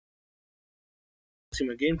Sim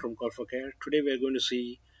again from Call for Care. Today we are going to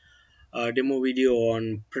see a demo video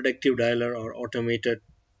on predictive dialer or automatic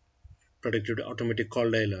call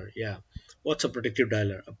dialer. Yeah, what's a predictive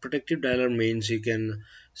dialer? A predictive dialer means you can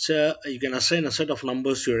assign a set of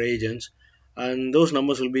numbers to your agents, and those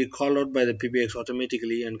numbers will be called out by the PBX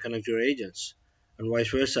automatically and connect your agents, and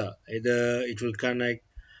vice versa. Either it will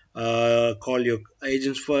call your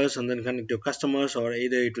agents first and then connect your customers, or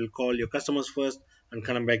either it will call your customers first and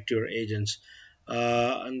connect back to your agents.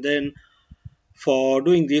 And then for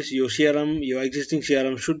doing this, your existing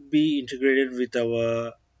CRM should be integrated with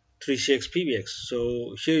our 3CX PBX.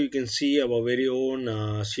 So here you can see our very own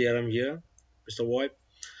CRM here, Mr. VoIP.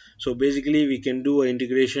 So basically, we can do an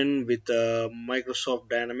integration with Microsoft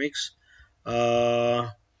Dynamics uh,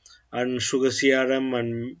 and Sugar CRM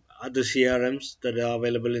and other CRMs that are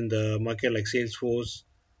available in the market like Salesforce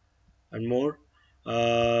and more.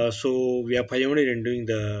 So we are pioneer in doing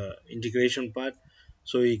the integration part.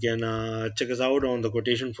 So you can check us out on the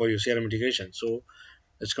quotation for your CRM integration. So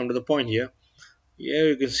let's come to the point here. Here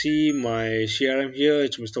you can see my CRM here.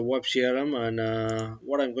 It's Mr. Web CRM, and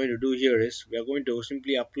what I'm going to do here is we are going to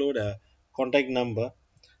simply upload a contact number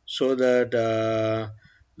so that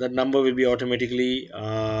that number will be automatically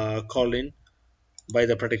called in by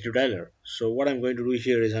the predictive dialer. So what I'm going to do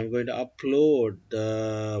here is I'm going to upload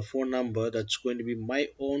the phone number that's going to be my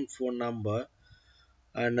own phone number,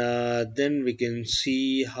 and then we can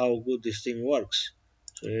see how good this thing works.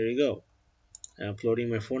 So here we go. I'm uploading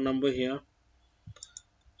my phone number here.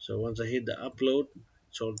 So once I hit the upload,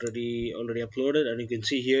 it's already uploaded, and you can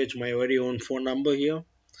see here it's my very own phone number here.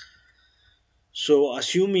 So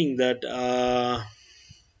assuming that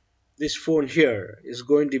this phone here is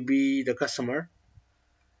going to be the customer,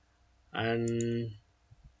 and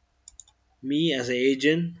me as an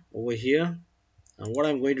agent over here, and what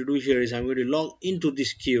I'm going to do here is I'm going to log into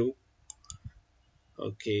this queue.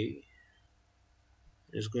 Okay,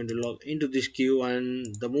 it's going to log into this queue,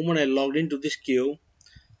 and the moment I logged into this queue,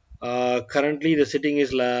 currently the setting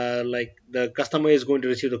is like the customer is going to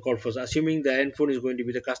receive the call first, assuming the end phone is going to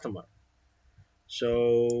be the customer.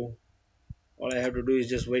 So all I have to do is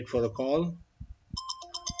just wait for the call.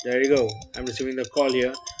 There you go, I'm receiving the call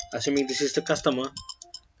here, assuming this is the customer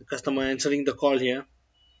answering the call here.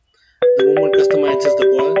 The moment customer answers the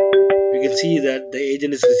call, you can see that the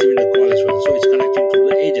agent is receiving the call as well, so it's connecting to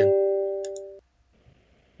the agent.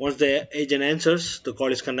 Once the agent answers, the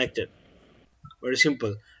call is connected. Very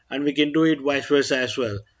simple. And we can do it vice versa as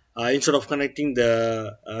well. Instead of connecting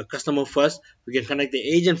the customer first, we can connect the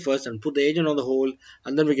agent first and put the agent on the hold,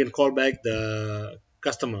 and then we can call back the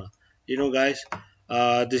customer. Guys,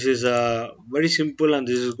 this is very simple, and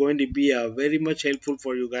this is going to be very much helpful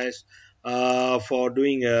for you guys for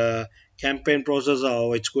doing a campaign process,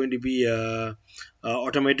 or it's going to be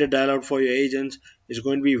automated dialogue for your agents. It's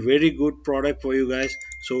going to be very good product for you guys.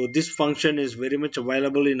 So this function is very much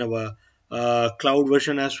available in our cloud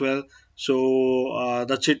version as well. So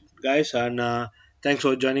that's it, guys, and thanks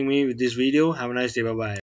for joining me with this video. Have a nice day. Bye bye.